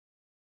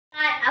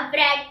are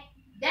afraid,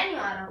 then you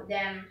are of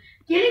them.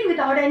 Killing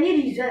without any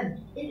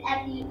reason Is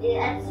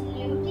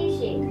absolutely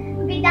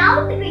shame.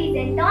 Without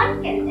reason,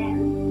 don't kill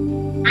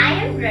them. I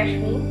am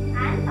Rashmi.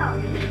 I am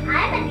Pauli.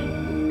 I am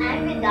Aditi. I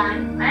am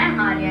Vedant. I am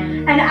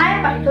Aryan. and I am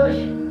Paritosh.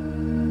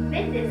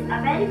 With this, a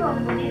very warm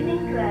good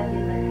evening to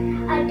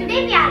everyone.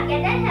 Today we are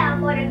gathered here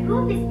for a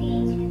group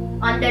speech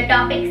on the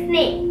topic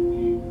snake.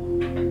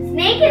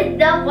 Snake is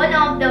the one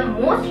of the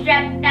most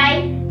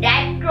reptile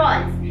that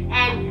crawls,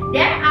 and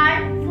there are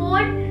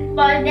 4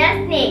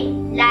 poisonous snakes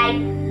like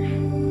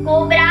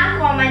cobra,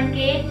 common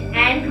cage,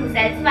 and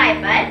Russell's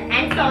viper,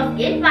 and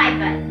saw-scale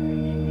viper.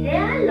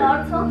 There are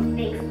lots of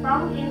snakes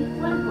found in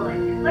full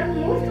world, but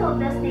most of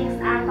the snakes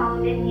are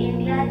found in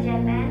India,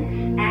 Japan,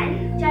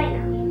 and China.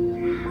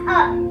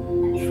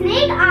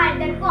 Snakes are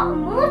the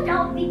most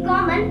of the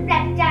common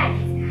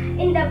reptiles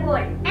in the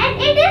world,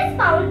 and it is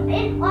found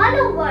in all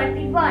over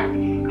the world.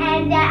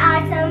 And there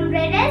are some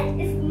rarest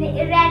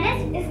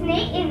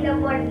snake in the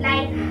world,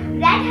 like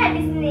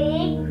red-headed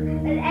snake,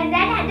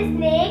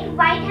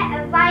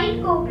 white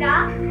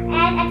cobra,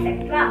 and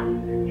etc.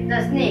 The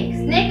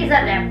snake is a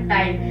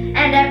reptile,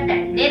 and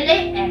reptile they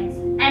lay eggs.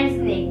 And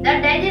snake, the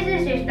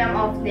digestive system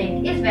of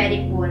snake is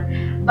very poor,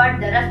 but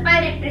the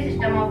respiratory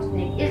system of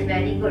snake is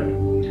very good.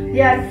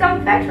 There are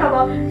some facts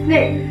about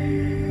snakes.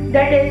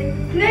 That is,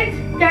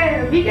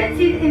 we can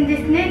see in the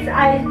snake's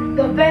eyes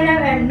the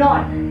venom and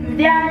knot.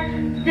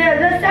 The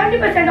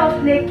 70%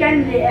 of snake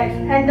can lay eggs,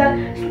 and the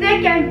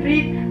snake can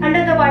breathe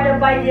under the water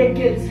by their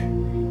gills.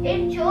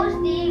 It shows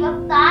the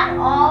avatar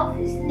of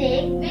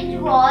snake, which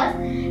was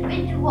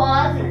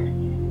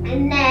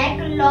neck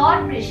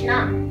Lord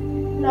Krishna.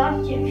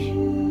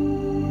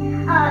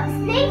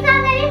 Snakes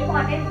are very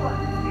important for us,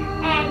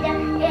 and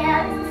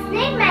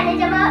snake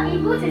manage our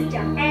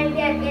ecosystem. And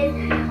there is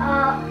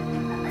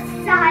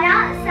Sahara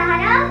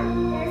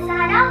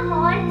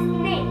horned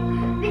snake,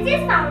 which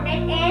is found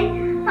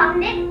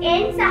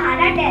in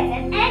Sahara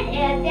desert,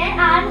 and there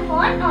are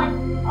horns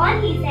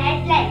on his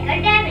head like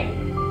a devil.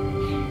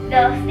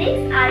 The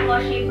snakes are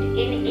worshipped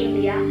in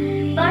India,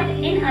 but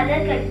in other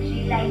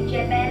countries like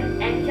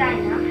Japan and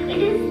China,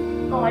 it is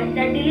called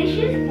the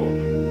delicious food.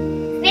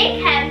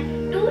 Snakes have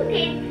 2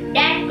 teeth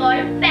that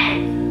called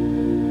fangs.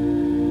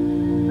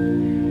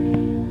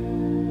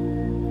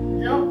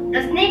 So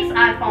the snakes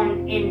are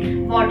found in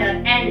water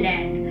and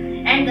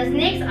land, and the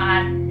snakes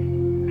are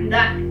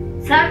the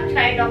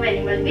subtype of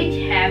animal which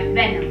have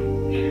venom.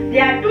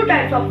 There are 2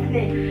 types of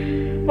snakes,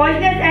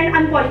 poisonous and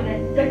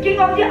unpoisonous. The king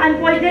of the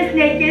unpoisonous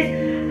snake is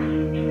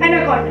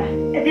anaconda.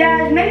 There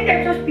are many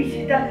types of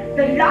species.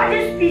 The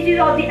largest species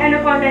of the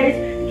anaconda is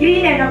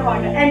green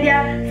anaconda, and there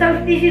are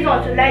some species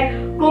also like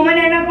common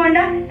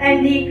anaconda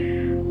and the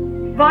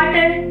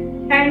water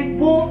and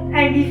bow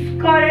and the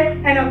scarlet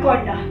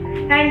anaconda,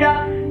 and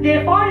they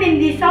are found in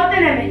the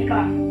Southern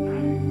America.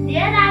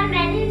 There are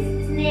many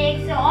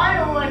snakes all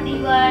over the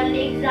world,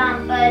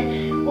 example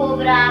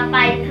cobra,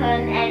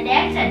 python, and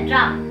etc.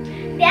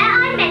 There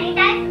are many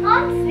types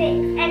of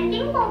snakes, and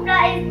king cobra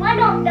is one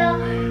of the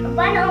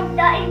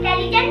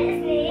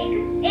intelligent snakes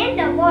in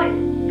the world.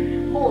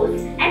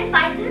 Boas and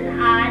pythons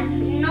are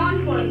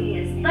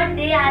non-poisonous, but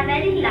they are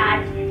very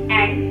large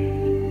and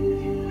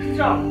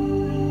strong.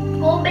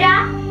 Cobra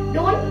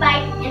don't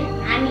bite in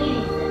any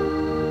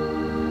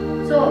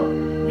reason. So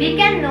we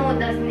can know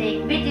the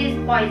snake which is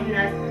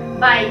poisonous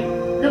by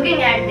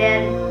looking at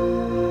their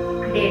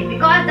tail,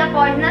 because the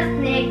poisonous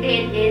snake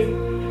tail is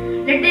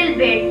little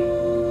bit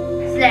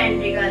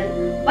cylindrical,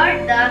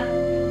 but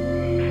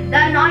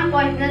the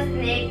non-poisonous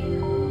snake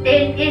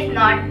tail is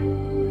not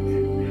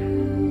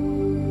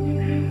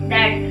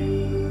that.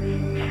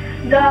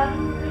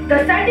 The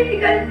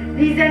scientific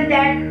reason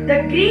that the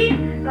green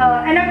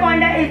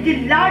anaconda is the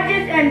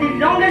largest and the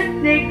longest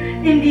snake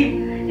in the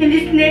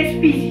snake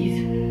species.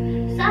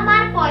 Some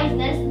are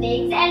poisonous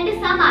snakes and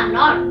some are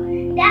not.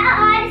 There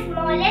are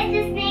smallest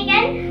snake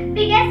and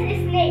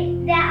biggest snake.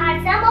 There are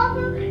some of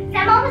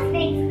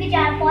snakes which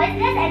are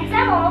poisonous and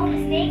some of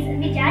snakes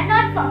which are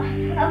not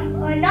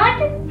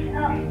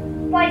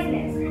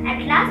poisonous.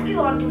 At last, we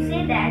want to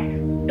say that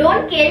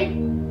don't kill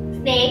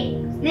snake.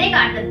 Snakes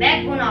are the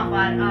backbone of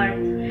our earth.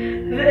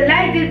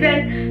 Like this,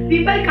 when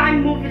people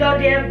can't move without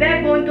their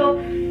backbone, so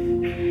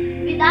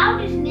without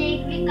a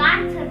snake, we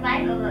can't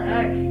survive our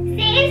earth.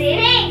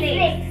 Say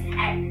snakes.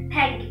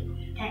 Thank you.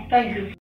 thank you.